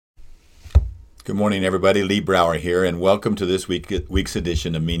Good morning, everybody. Lee Brower here, and welcome to this week's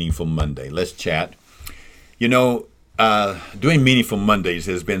edition of Meaningful Monday. Let's chat. You know, doing Meaningful Mondays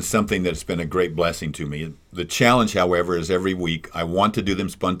has been something that's been a great blessing to me. The challenge, however, is every week I want to do them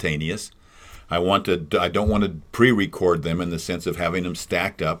spontaneous. I don't want to pre-record them in the sense of having them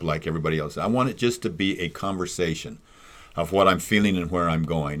stacked up like everybody else. I want it just to be a conversation of what I'm feeling and where I'm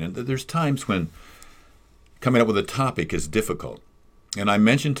going. And there's times when coming up with a topic is difficult. And I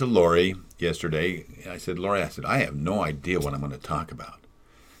mentioned to Lori yesterday, Lori, I have no idea what I'm going to talk about.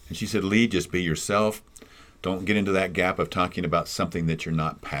 And she said, Lee, just be yourself. Don't get into that gap of talking about something that you're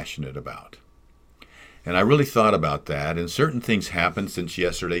not passionate about. And I really thought about that, and certain things happened since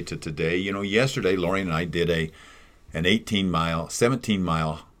yesterday to today. You know, yesterday, Lori and I did an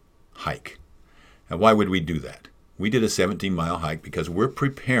 17-mile hike. And why would we do that? We did a 17-mile hike because we're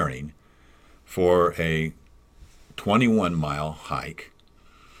preparing for a 21-mile hike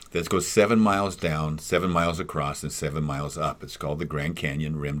that goes 7 miles down, 7 miles across, and 7 miles up. It's called the Grand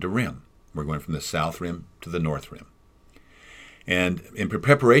Canyon Rim to Rim. We're going from the South Rim to the North Rim. And in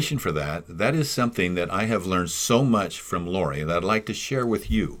preparation for that, that is something that I have learned so much from Lori that I'd like to share with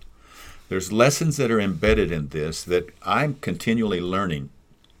you. There's lessons that are embedded in this that I'm continually learning,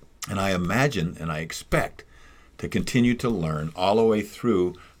 and I imagine and I expect to continue to learn all the way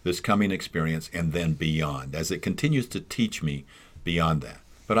through this coming experience and then beyond, as it continues to teach me beyond that.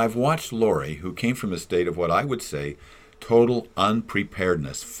 But I've watched Lori, who came from a state of what I would say total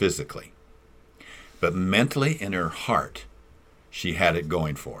unpreparedness physically. But mentally, in her heart, she had it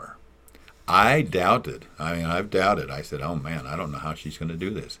going for her. I've doubted. I said, oh man, I don't know how she's going to do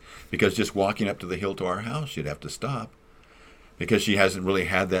this. Because just walking up to the hill to our house, she'd have to stop. Because she hasn't really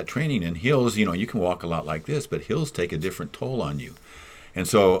had that training. And hills, you know, you can walk a lot like this, but hills take a different toll on you. And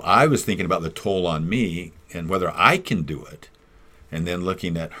so I was thinking about the toll on me and whether I can do it. And then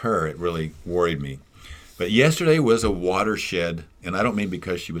looking at her, it really worried me. But yesterday was a watershed, and I don't mean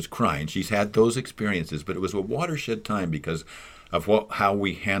because she was crying. She's had those experiences, but it was a watershed time because of how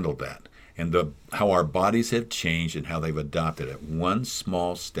we handled that and how our bodies have changed and how they've adopted it, one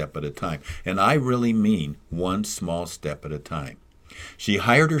small step at a time. And I really mean one small step at a time. She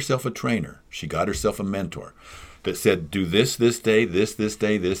hired herself a trainer. She got herself a mentor that said, do this day, this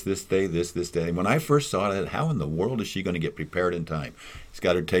day, this day, this day. And when I first saw it, how in the world is she going to get prepared in time? He's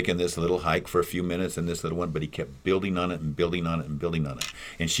got her taking this little hike for a few minutes and this little one, but he kept building on it and building on it and building on it.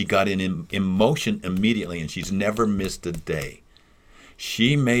 And she got in motion immediately, and she's never missed a day.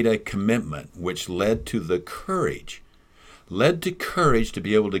 She made a commitment which led to courage to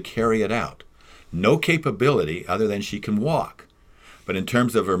be able to carry it out. No capability other than she can walk. But in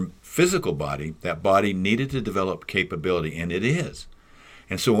terms of her physical body, that body needed to develop capability, and it is.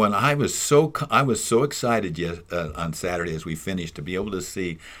 And so when I was so excited on Saturday as we finished to be able to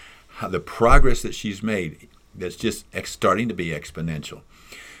see how the progress that she's made, that's just starting to be exponential.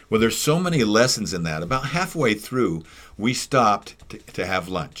 Well, there's so many lessons in that. About halfway through, we stopped to have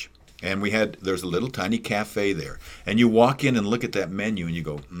lunch. And there's a little tiny cafe there. And you walk in and look at that menu and you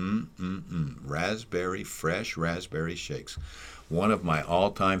go, fresh raspberry shakes. One of my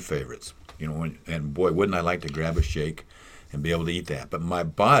all-time favorites. You know, and boy, wouldn't I like to grab a shake and be able to eat that. But my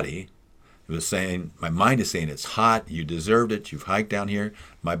body was saying, my mind is saying, it's hot, you deserved it, you've hiked down here.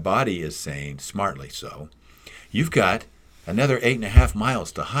 My body is saying, smartly so, you've got another 8.5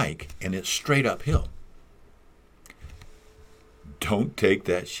 miles to hike, and it's straight uphill. Don't take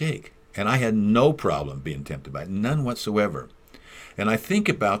that shake. And I had no problem being tempted by it, none whatsoever. And I think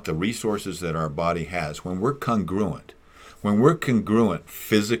about the resources that our body has when we're congruent. When we're congruent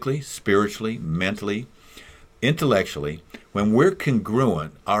physically, spiritually, mentally, intellectually, when we're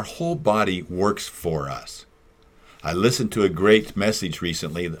congruent, our whole body works for us. I listened to a great message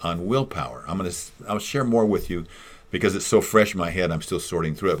recently on willpower. I'll share more with you because it's so fresh in my head, I'm still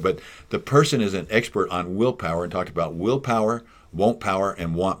sorting through it. But the person is an expert on willpower and talked about willpower, won't power,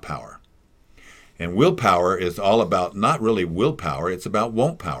 and want power. And willpower is all about not really willpower, it's about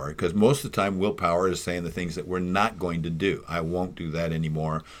won't power, because most of the time willpower is saying the things that we're not going to do. I won't do that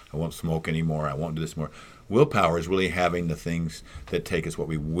anymore. I won't smoke anymore. I won't do this more. Willpower is really having the things that take us what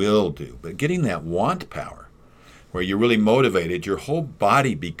we will do. But getting that want power, where you're really motivated, your whole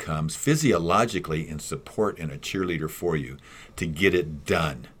body becomes physiologically in support and a cheerleader for you to get it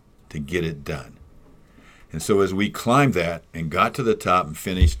done, And so as we climbed that and got to the top and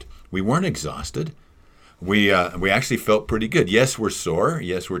finished, we weren't exhausted. We actually felt pretty good. Yes, we're sore.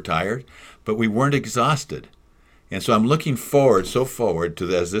 Yes, we're tired, but we weren't exhausted. And so I'm looking forward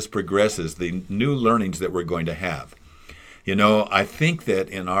to, as this progresses, the new learnings that we're going to have. You know, I think that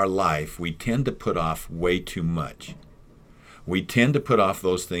in our life, we tend to put off way too much. we tend to put off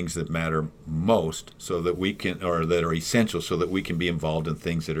those things that matter most so that we can, or that are essential so that we can be involved in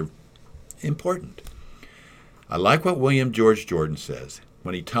things that are important. I like what William George Jordan says.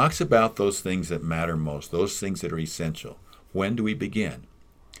 When he talks about those things that matter most, those things that are essential, when do we begin?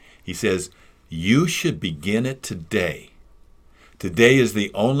 He says, you should begin it today. Today is the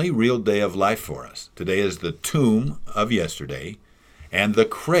only real day of life for us. Today is the tomb of yesterday and the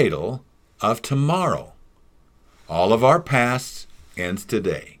cradle of tomorrow. All of our past ends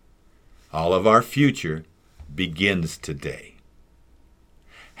today. All of our future begins today.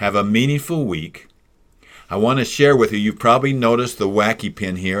 Have a meaningful week. I want to share with you, you've probably noticed the wacky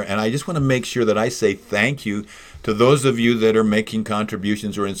pin here, and I just want to make sure that I say thank you to those of you that are making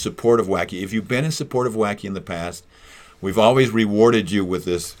contributions or in support of Wacky. If you've been in support of Wacky in the past, we've always rewarded you with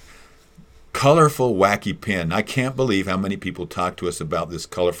this colorful wacky pin. I can't believe how many people talk to us about this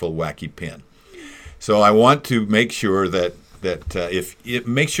colorful wacky pin. So I want to make sure that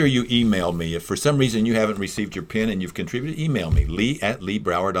make sure you email me. If for some reason you haven't received your pin and you've contributed, email me,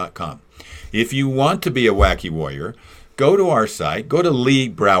 lee@leebrower.com. If you want to be a Wacky Warrior, go to our site, go to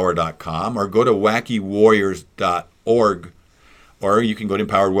leebrower.com or go to wackywarriors.org, or you can go to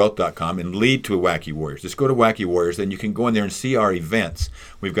empoweredwealth.com and lead to a Wacky Warriors. Just go to Wacky Warriors, then you can go in there and see our events.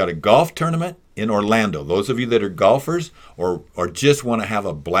 We've got a golf tournament in Orlando. Those of you that are golfers or just want to have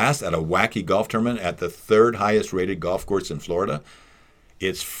a blast at a wacky golf tournament at the third highest rated golf course in Florida,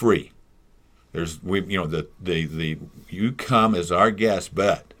 it's free. You come as our guest,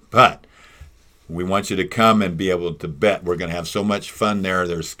 but we want you to come and be able to bet. We're going to have so much fun there.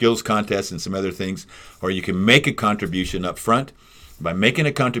 There's skills contests and some other things, or you can make a contribution up front. By making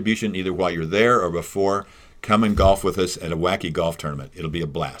a contribution either while you're there or before, come and golf with us at a wacky golf tournament. It'll be a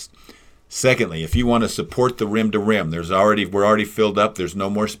blast. Secondly, if you want to support the Rim to Rim, we're already filled up. There's no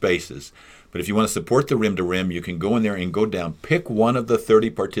more spaces. But if you want to support the Rim to Rim, you can go in there and go down. Pick one of the 30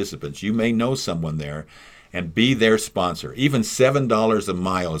 participants. You may know someone there, and be their sponsor. Even $7 a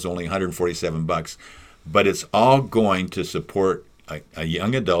mile is only $147, but it's all going to support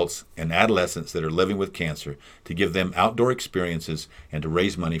young adults and adolescents that are living with cancer, to give them outdoor experiences and to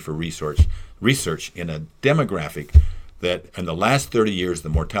raise money for research in a demographic that in the last 30 years the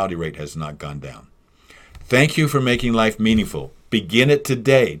mortality rate has not gone down. Thank you for making life meaningful. Begin it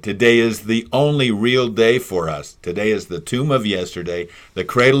today. Today is the only real day for us. Today is the tomb of yesterday, the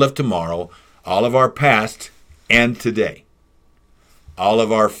cradle of tomorrow. All of our past and today. All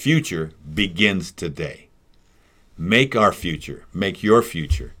of our future begins today. Make our future, make your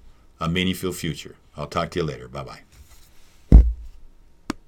future a meaningful future. I'll talk to you later. Bye-bye.